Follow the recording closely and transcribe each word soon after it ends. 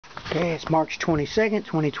Okay, it's March 22nd,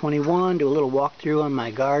 2021. Do a little walkthrough on my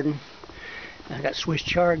garden. I got Swiss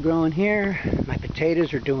chard growing here. My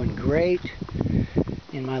potatoes are doing great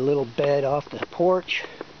in my little bed off the porch.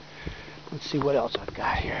 Let's see what else I've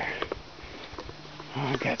got here.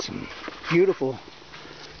 I've got some beautiful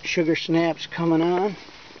sugar snaps coming on.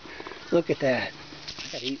 Look at that.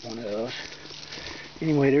 I gotta eat one of those.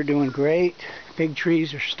 Anyway, they're doing great. Fig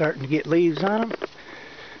trees are starting to get leaves on them.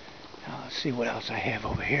 Let's see what else I have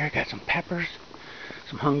over here. I got some peppers,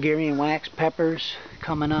 some Hungarian wax peppers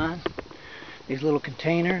coming on. These little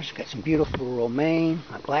containers. Got some beautiful romaine.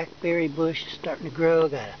 My blackberry bush is starting to grow.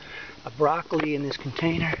 Got a broccoli in this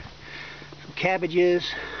container. Some cabbages.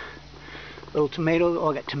 Little tomatoes.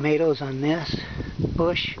 Oh, I got tomatoes on this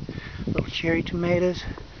bush. Little cherry tomatoes.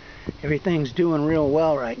 Everything's doing real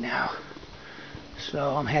well right now.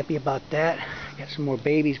 So I'm happy about that. Got some more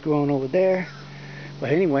babies growing over there. But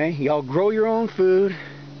anyway, y'all grow your own food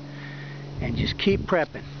and just keep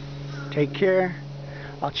prepping. Take care.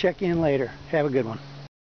 I'll check in later. Have a good one.